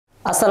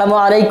Assalamu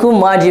alaikum,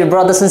 my dear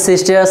brothers and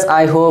sisters.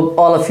 I hope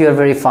all of you are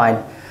very fine.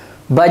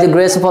 By the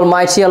grace of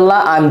Almighty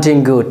Allah, I'm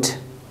doing good.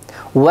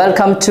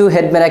 Welcome to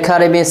Headman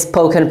Academy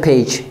spoken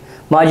page.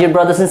 My dear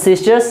brothers and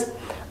sisters,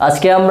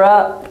 আজকে আমরা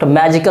একটা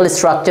magical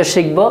structure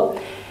শিখব।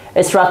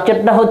 এই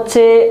স্ট্রাকচারটা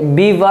হচ্ছে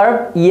be verb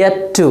yet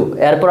to,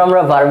 এরপর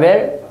আমরা ভার্বের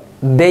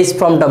বেস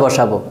ফর্মটা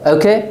বসাবো।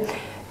 ওকে,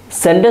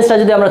 সেন্টেন্সটা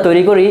যদি আমরা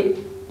তৈরি করি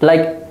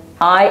like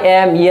I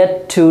am yet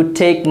to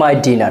take my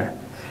dinner,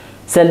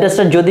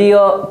 সেন্টেন্সটা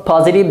যদিও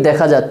পজিটিভ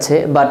দেখা যাচ্ছে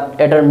বাট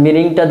এটার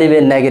মিনিংটা দিবে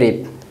negative.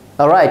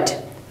 Alright,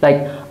 like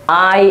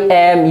I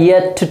am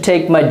yet to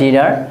take my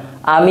dinner,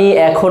 আমি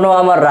এখনো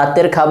আমার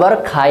রাতের খাবার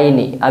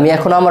খাইনি, আমি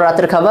এখনো আমার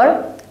রাতের খাবার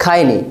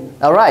খাইনি।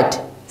 অলরাইট,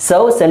 সো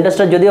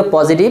সেন্টেন্সটা যদিও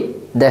পজিটিভ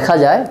দেখা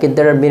যায় কিন্তু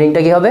এটার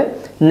মিনিংটা কি হবে?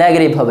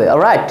 নেগেটিভ হবে।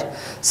 অলরাইট,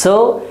 সো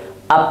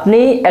আপনি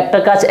একটা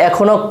কাজ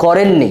এখনো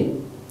করেননি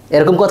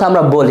এরকম কথা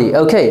আমরা বলি।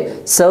 ওকে,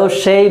 সো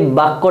সেই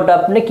বাক্যটা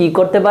আপনি কি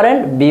করতে পারেন?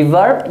 বি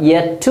ভার্ব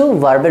yet to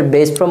ভার্বের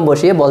বেস ফর্ম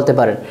বসিয়ে বলতে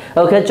পারেন।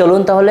 ওকে,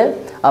 চলুন তাহলে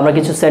আমরা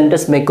কিছু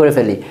সেন্টেন্স মেক করে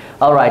ফেলি।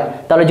 অলরাইট,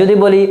 তাহলে যদি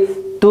বলি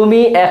তুমি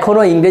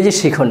এখনো ইংরেজি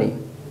শিখোনি,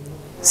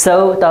 সো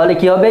তাহলে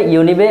কি হবে?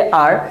 ইউ নিবে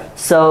আর,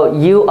 so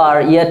you R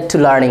yet to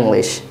learn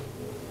English.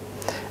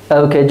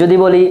 ওকে, যদি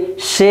বলি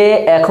সে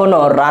এখনো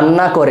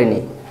রান্না করেনি,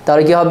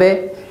 তাহলে কি হবে?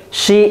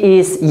 She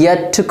is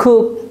yet to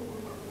cook.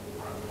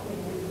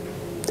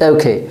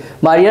 ওকে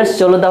মারিয়ার্স,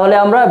 চলো তাহলে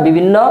আমরা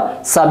বিভিন্ন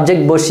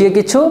সাবজেক্ট বসিয়ে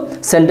কিছু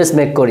সেন্টেন্স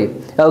মেক করি।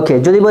 ওকে,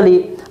 যদি বলি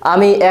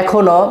আমি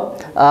এখনো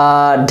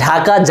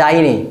ঢাকা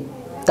যাইনি,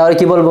 তাহলে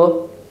কি বলবো?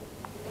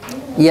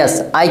 ইয়েস,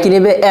 আই কি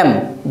নেবে? এম,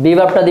 বি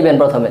ভার্বটা দিবেন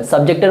প্রথমে,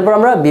 সাবজেক্টের পর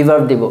আমরা বি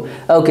ভার্ব দিব।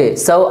 ওকে,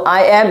 so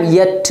I am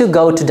yet to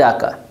go to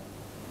Dhaka.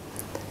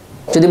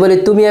 যদি বলি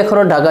তুমি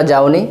এখনো ঢাকা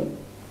যাওনি,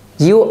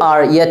 you R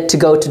yet to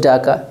go to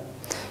Dhaka.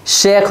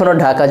 সে এখনো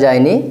ঢাকা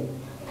যায়নি,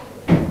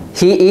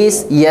 he is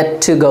yet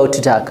to go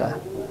to Dhaka.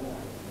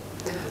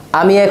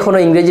 আমি এখনো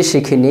ইংরেজি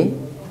শিখিনি,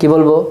 কি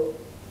বলবো?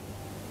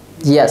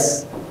 Yes,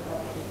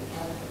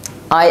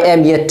 I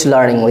am yet to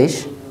learn English.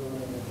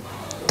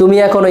 তুমি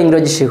এখনো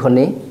ইংরেজি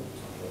শিখোনি,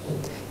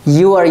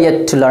 you R yet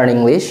to learn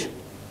English.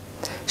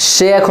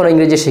 সে এখনো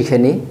ইংরেজি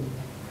শিখেনি,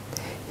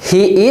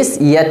 he is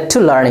yet to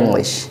learn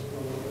English.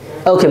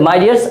 Okay my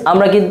dears,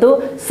 আমরা কিন্তু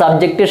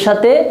সাবজেক্টের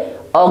সাথে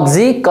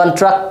অক্সি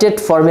কন্ট্রাক্টেড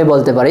ফর্মে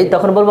বলতে পারি।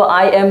 তখন বলবো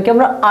আই এম কে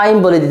আমরা আইম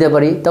বলে দিতে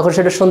পারি, তখন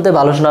সেটা শুনতে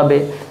ভালো শোনাবে।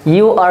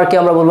 ইউ আর কে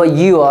আমরা বলবো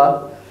you R,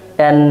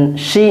 and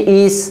she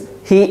is,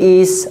 he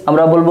is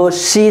আমরা বলবো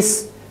she's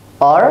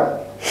or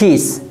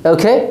his।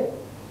 Okay,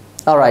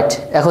 alright,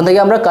 এখন থেকে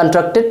আমরা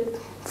কন্ট্রাক্টেড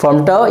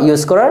ফর্মটাও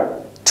ইউজ করার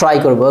ট্রাই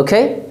করব। ওকে,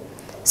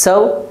 সো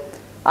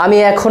আমি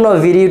এখনো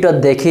ভিডিওটা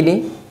দেখিনি,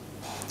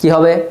 কি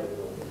হবে?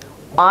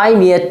 I'm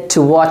yet to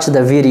watch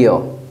the video।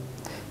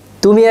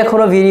 তুমি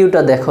এখনো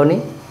ভিডিওটা দেখোনি,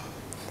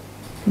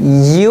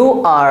 you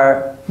are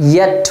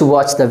yet to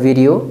watch the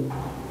video।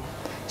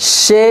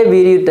 সে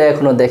ভিডিওটা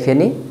এখনো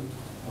দেখেনি,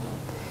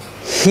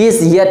 he is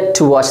yet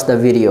to watch the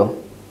video।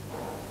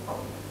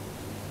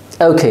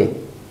 ওকে,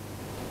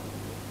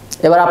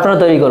 এবার আপনারা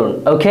তৈরি করুন।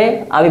 ওকে,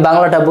 আমি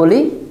বাংলাটা বলি,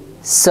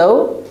 সো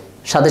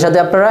সাথে সাথে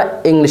আপনারা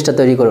ইংলিশটা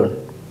তৈরি করুন।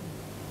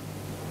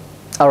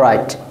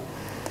 অলরাইট,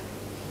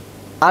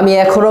 আমি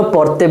এখনো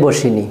পড়তে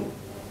বসিনি,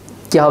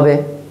 কি হবে?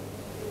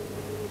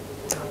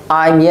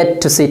 I am yet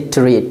to sit to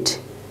read।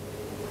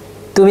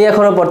 তুমি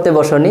এখনো পড়তে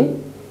বসোনি,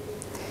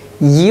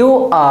 you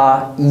are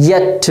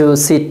yet to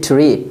sit to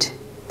read।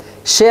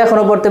 সে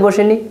এখনো পড়তে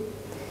বসেনি,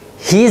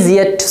 he is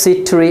yet to sit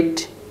to read।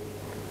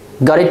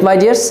 Got it my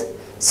dears?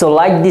 So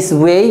like this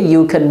way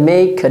you can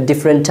make a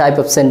different type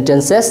of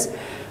sentences,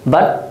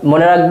 but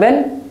মনে রাখবেন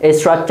এই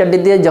স্ট্রাকচারটি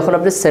দিয়ে যখন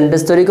আপনি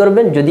sentence তৈরি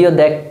করবেন যদিও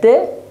দেখতে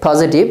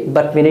পজিটিভ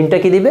বাট মিনিংটা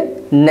কি দিবে?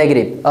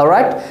 নেগেটিভ।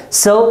 অলরাইট,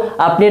 সো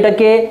আপনি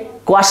এটাকে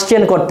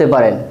কোয়েশ্চেন করতে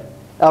পারেন।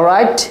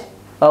 অলরাইট,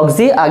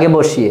 অক্সি আগে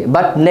বসিয়ে,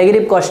 বাট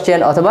নেগেটিভ কোয়েশ্চেন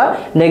অথবা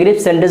নেগেটিভ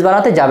সেন্টেন্স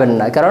বানাতে যাবেন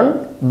না, কারণ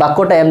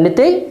বাক্যটা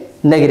এমনিতেই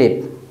negative.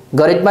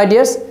 Got it my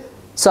dears?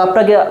 So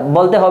আপনাকে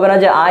বলতে হবে না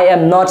যে I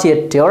am not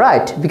yet two,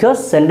 alright, because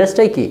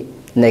সেন্টেন্সটাই কি?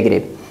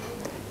 Negative.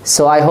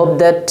 So I hope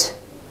that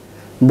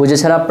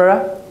বুঝেছেন আপনারা।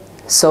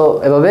 সো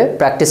এভাবে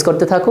প্র্যাকটিস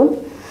করতে থাকুন।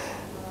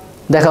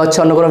 দেখা হচ্ছে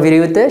অন্য কোনো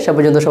ভিডিওতে। সে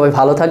পর্যন্ত সবাই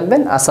ভালো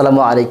থাকবেন।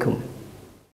 আসসালামু আলাইকুম।